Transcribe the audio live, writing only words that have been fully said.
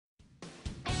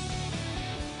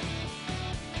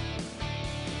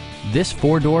This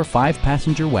four-door,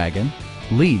 five-passenger wagon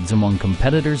leads among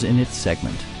competitors in its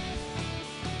segment.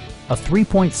 A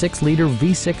 3.6-liter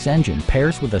V6 engine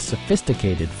pairs with a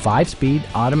sophisticated 5-speed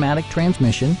automatic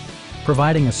transmission,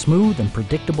 providing a smooth and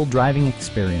predictable driving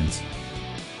experience.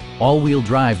 All-wheel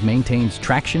drive maintains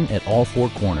traction at all four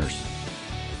corners.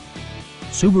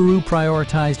 Subaru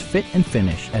prioritized fit and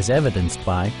finish as evidenced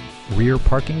by rear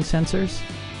parking sensors,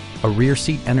 a rear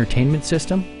seat entertainment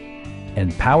system,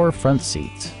 and power front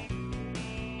seats.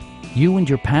 You and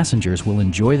your passengers will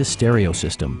enjoy the stereo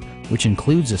system, which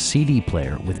includes a CD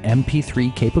player with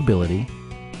MP3 capability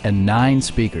and 9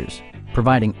 speakers,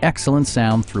 providing excellent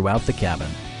sound throughout the cabin.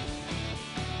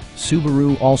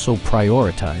 Subaru also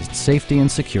prioritized safety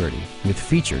and security with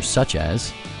features such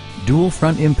as dual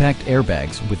front impact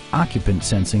airbags with occupant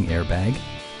sensing airbag,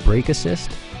 brake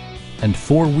assist, and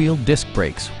 4-wheel disc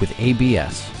brakes with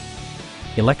ABS.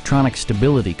 Electronic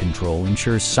stability control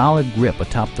ensures solid grip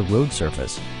atop the road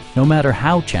surface, no matter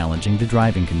how challenging the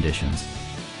driving conditions.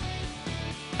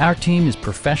 Our team is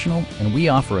professional and we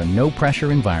offer a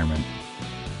no-pressure environment.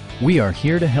 We are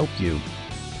here to help you.